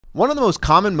One of the most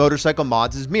common motorcycle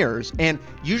mods is mirrors, and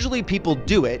usually people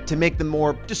do it to make them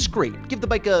more discreet, give the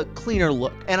bike a cleaner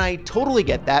look. And I totally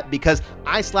get that because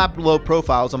I slapped low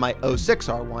profiles on my 06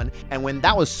 R1, and when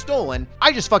that was stolen,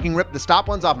 I just fucking ripped the stop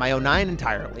ones off my 09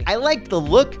 entirely. I liked the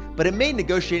look, but it made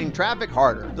negotiating traffic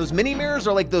harder. Those mini mirrors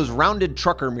are like those rounded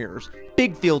trucker mirrors.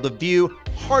 Big field of view,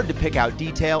 hard to pick out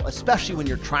detail, especially when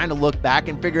you're trying to look back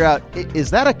and figure out,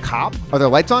 is that a cop? Are there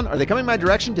lights on? Are they coming my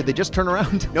direction? Did they just turn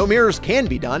around? No mirrors can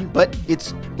be done, but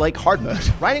it's like hard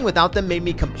mode. Riding without them made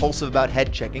me compulsive about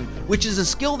head checking, which is a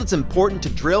skill that's important to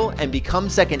drill and become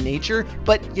second nature,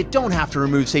 but you don't have to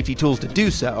remove safety tools to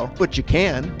do so, but you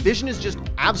can. Vision is just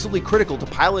absolutely critical to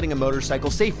piloting a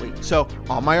motorcycle safely. So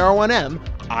on my R1M,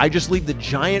 I just leave the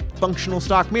giant functional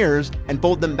stock mirrors and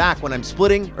fold them back when I'm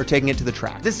splitting or taking it to the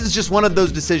track. This is just one of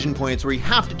those decision points where you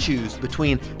have to choose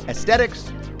between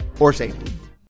aesthetics or safety.